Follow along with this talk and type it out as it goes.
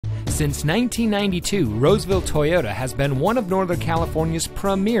Since 1992, Roseville Toyota has been one of Northern California's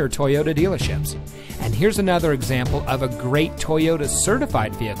premier Toyota dealerships. And here's another example of a great Toyota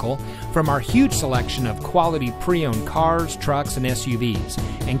certified vehicle from our huge selection of quality pre-owned cars, trucks, and SUVs,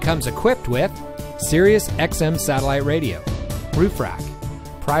 and comes equipped with Sirius XM satellite radio, roof rack,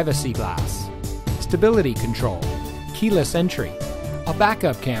 privacy glass, stability control, keyless entry, a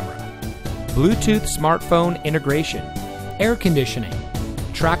backup camera, Bluetooth smartphone integration, air conditioning,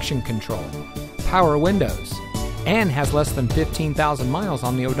 traction control, power windows, and has less than 15,000 miles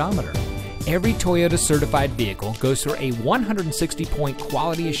on the odometer. Every Toyota certified vehicle goes through a 160-point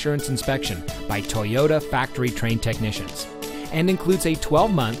quality assurance inspection by Toyota factory-trained technicians and includes a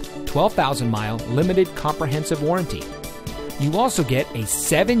 12-month, 12,000-mile limited comprehensive warranty. You also get a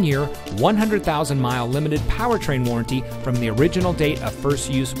 7-year, 100,000-mile limited powertrain warranty from the original date of first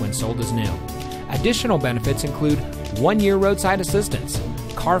use when sold as new. Additional benefits include 1-year roadside assistance,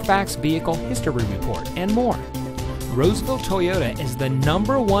 Carfax Vehicle History Report, and more. Roseville Toyota is the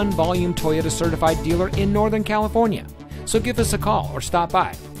 #1 volume Toyota certified dealer in Northern California. So give us a call or stop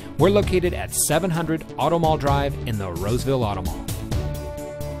by. We're located at 700 Automall Drive in the Roseville Automall.